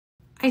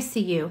I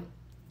see you.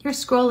 You're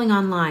scrolling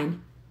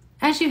online,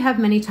 as you have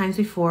many times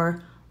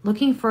before,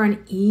 looking for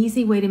an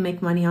easy way to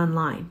make money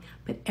online.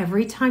 But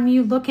every time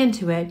you look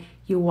into it,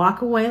 you walk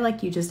away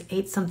like you just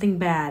ate something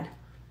bad.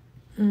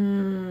 Hi,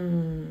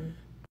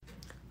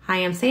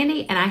 I'm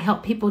Sandy, and I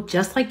help people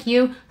just like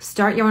you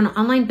start your own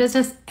online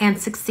business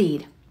and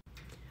succeed.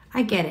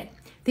 I get it.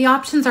 The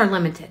options are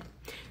limited.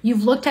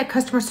 You've looked at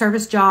customer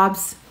service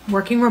jobs,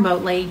 working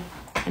remotely,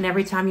 and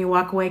every time you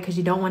walk away because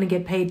you don't want to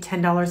get paid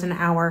 $10 an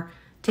hour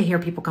to hear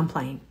people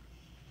complain.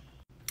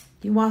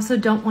 You also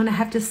don't want to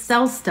have to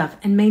sell stuff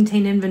and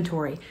maintain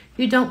inventory.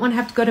 You don't want to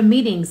have to go to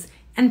meetings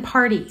and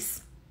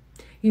parties.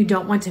 You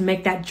don't want to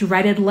make that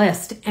dreaded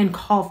list and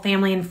call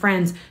family and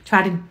friends,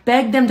 try to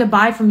beg them to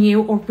buy from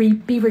you or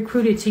be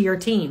recruited to your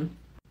team.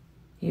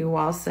 You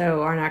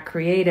also are not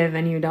creative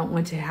and you don't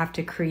want to have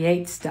to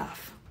create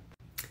stuff.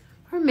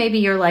 Or maybe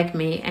you're like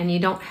me and you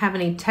don't have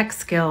any tech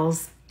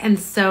skills, and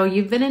so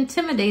you've been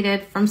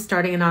intimidated from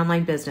starting an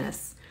online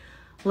business.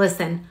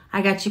 Listen,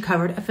 I got you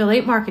covered.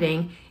 Affiliate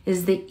marketing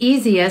is the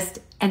easiest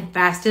and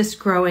fastest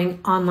growing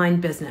online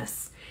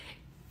business.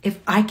 If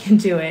I can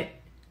do it,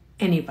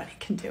 anybody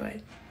can do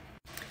it.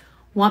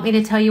 Want me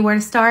to tell you where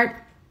to start?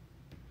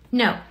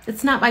 No,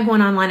 it's not by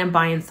going online and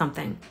buying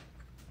something.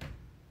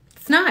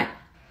 It's not.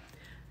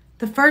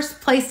 The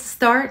first place to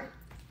start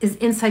is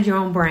inside your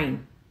own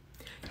brain.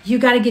 You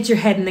got to get your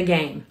head in the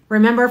game.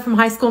 Remember from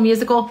High School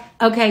Musical?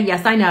 Okay,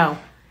 yes, I know.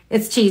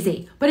 It's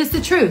cheesy, but it's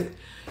the truth.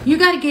 You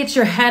got to get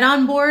your head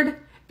on board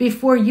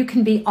before you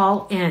can be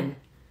all in.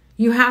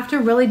 You have to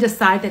really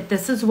decide that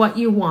this is what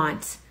you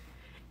want.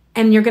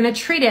 And you're going to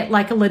treat it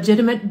like a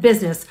legitimate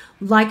business,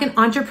 like an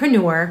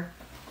entrepreneur,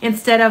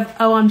 instead of,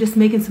 oh, I'm just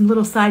making some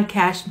little side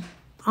cash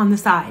on the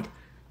side.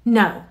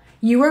 No,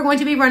 you are going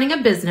to be running a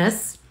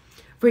business,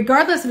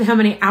 regardless of how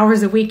many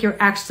hours a week you're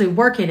actually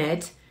working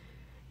it.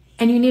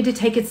 And you need to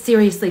take it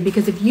seriously,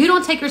 because if you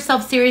don't take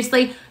yourself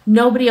seriously,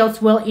 nobody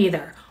else will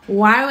either.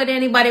 Why would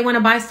anybody want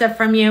to buy stuff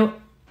from you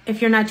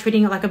if you're not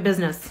treating it like a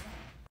business?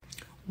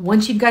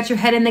 Once you've got your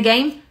head in the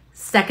game,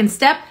 second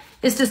step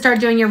is to start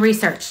doing your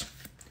research.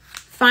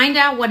 Find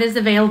out what is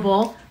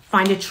available.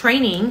 Find a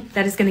training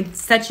that is going to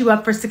set you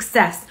up for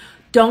success.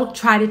 Don't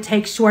try to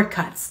take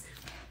shortcuts.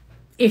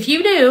 If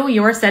you do,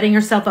 you are setting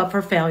yourself up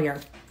for failure.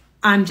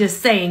 I'm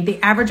just saying,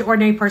 the average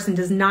ordinary person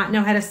does not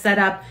know how to set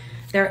up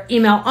their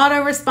email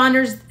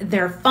autoresponders,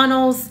 their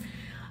funnels,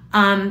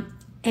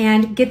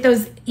 and get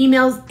those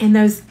emails and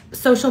those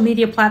social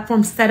media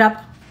platforms set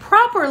up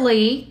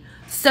properly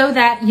so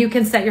that you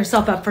can set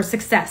yourself up for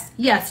success.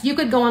 Yes, you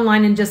could go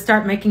online and just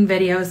start making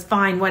videos,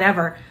 fine,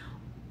 whatever,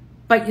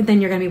 but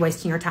then you're going to be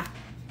wasting your time.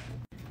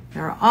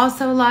 There are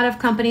also a lot of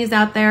companies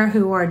out there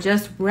who are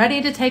just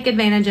ready to take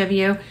advantage of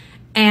you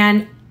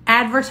and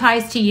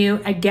advertise to you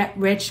a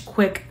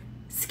get-rich-quick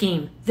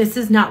scheme. This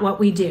is not what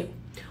we do.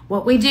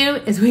 What we do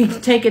is we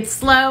take it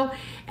slow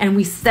and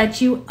we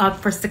set you up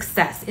for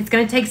success. It's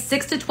going to take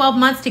 6 to 12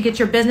 months to get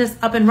your business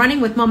up and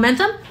running with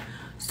momentum.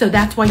 So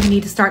that's why you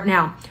need to start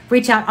now.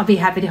 Reach out. I'll be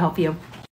happy to help you.